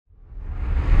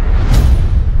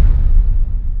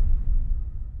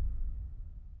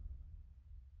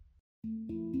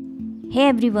Hey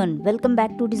everyone, welcome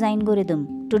back to Design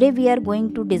Algorithm. Today we are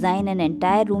going to design an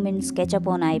entire room in SketchUp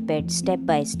on iPad step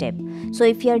by step. So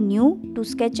if you are new to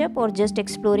SketchUp or just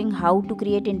exploring how to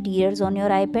create interiors on your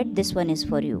iPad, this one is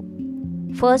for you.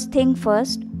 First thing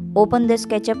first, open the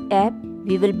SketchUp app.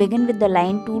 We will begin with the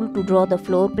line tool to draw the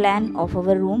floor plan of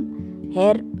our room.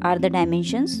 Here are the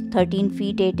dimensions: 13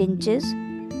 feet 8 inches,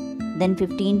 then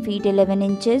 15 feet 11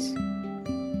 inches,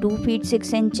 2 feet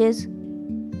 6 inches,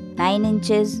 9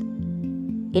 inches,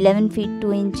 11 feet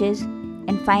 2 inches,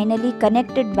 and finally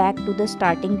connect it back to the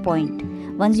starting point.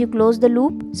 Once you close the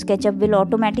loop, SketchUp will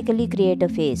automatically create a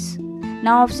face.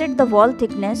 Now offset the wall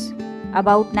thickness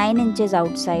about 9 inches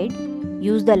outside.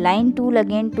 Use the line tool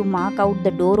again to mark out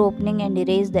the door opening and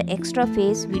erase the extra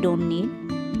face we don't need.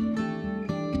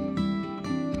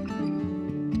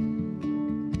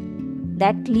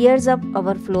 That clears up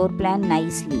our floor plan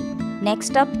nicely.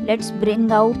 Next up, let's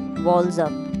bring out walls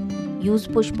up. Use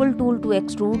push-pull tool to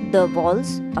extrude the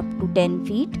walls up to 10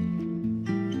 feet.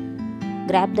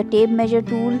 Grab the tape measure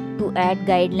tool to add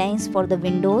guidelines for the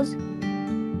windows.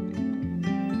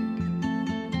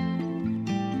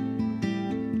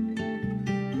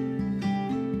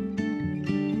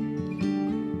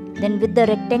 Then with the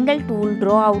rectangle tool,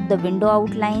 draw out the window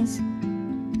outlines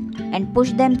and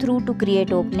push them through to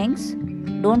create openings.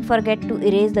 Don't forget to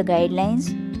erase the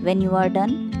guidelines when you are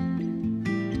done.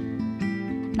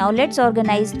 Now let's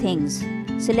organize things.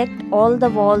 Select all the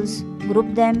walls,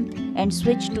 group them, and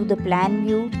switch to the plan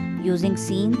view using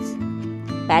scenes,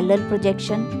 parallel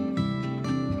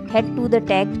projection. Head to the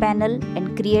tag panel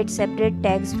and create separate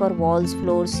tags for walls,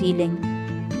 floor, ceiling.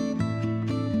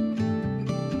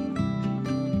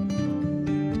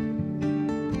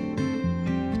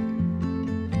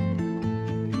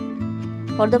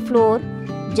 For the floor,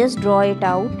 just draw it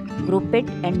out, group it,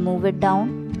 and move it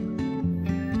down.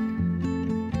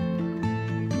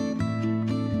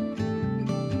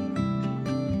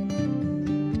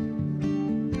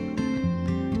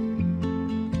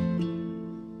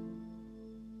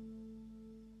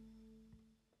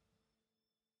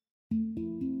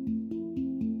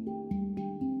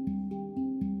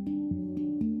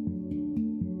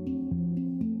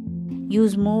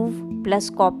 Use move plus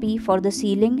copy for the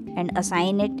ceiling and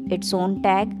assign it its own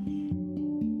tag.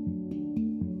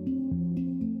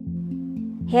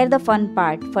 Here the fun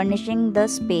part, furnishing the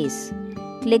space.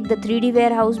 Click the 3D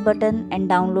warehouse button and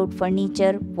download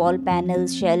furniture, wall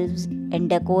panels, shelves, and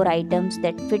decor items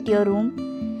that fit your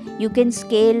room. You can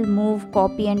scale, move,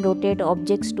 copy, and rotate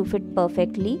objects to fit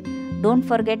perfectly. Don't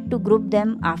forget to group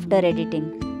them after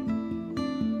editing.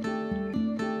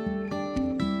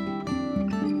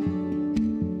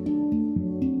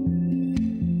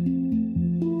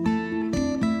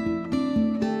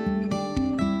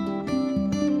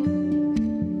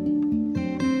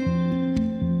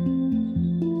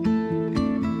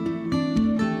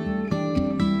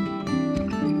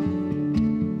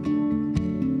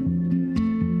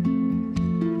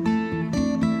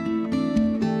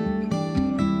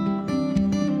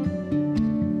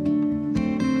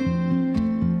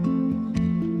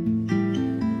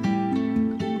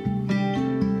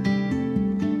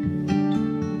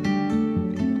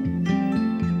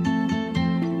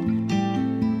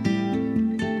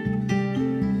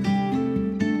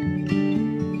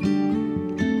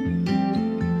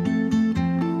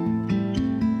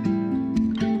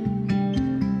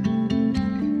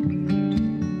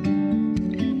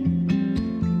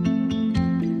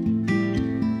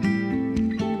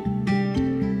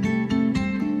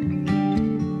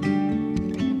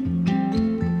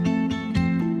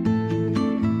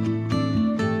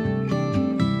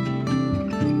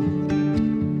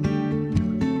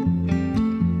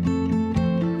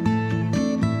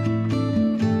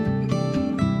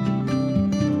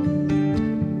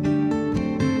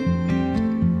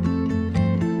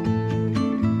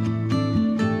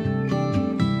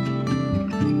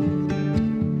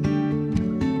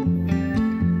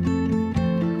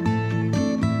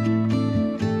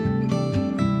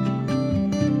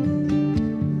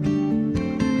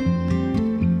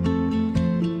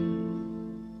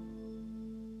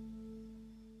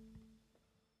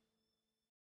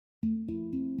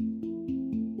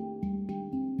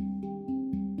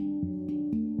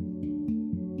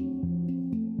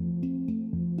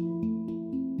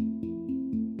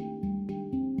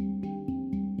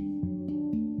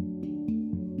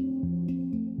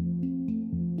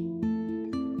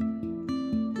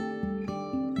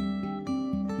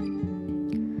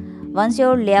 Once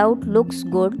your layout looks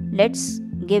good, let's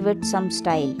give it some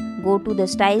style. Go to the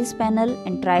Styles panel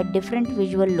and try different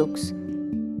visual looks.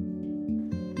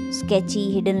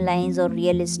 Sketchy, hidden lines, or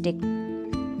realistic.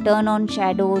 Turn on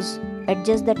shadows,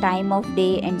 adjust the time of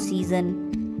day and season,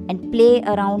 and play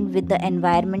around with the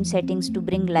environment settings to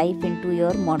bring life into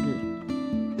your model.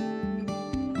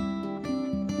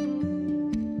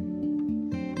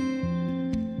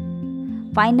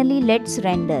 Finally, let's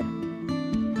render.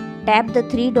 Tap the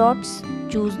three dots,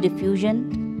 choose diffusion.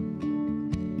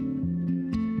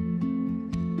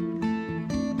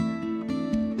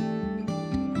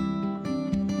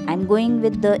 I'm going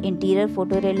with the interior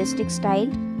photorealistic style.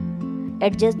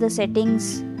 Adjust the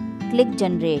settings, click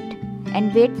generate,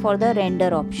 and wait for the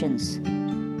render options.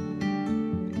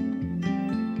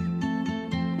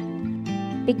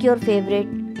 Pick your favorite,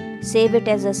 save it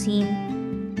as a scene,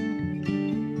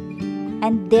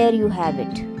 and there you have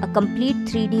it, a complete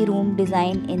 3D room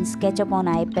design in SketchUp on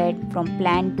iPad from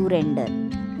plan to render.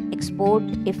 Export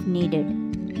if needed.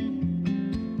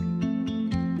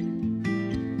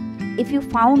 If you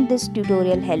found this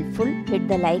tutorial helpful, hit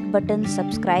the like button,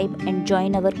 subscribe, and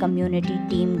join our community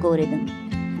Team Go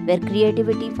Rhythm, where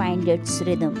creativity finds its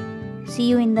rhythm. See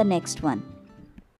you in the next one.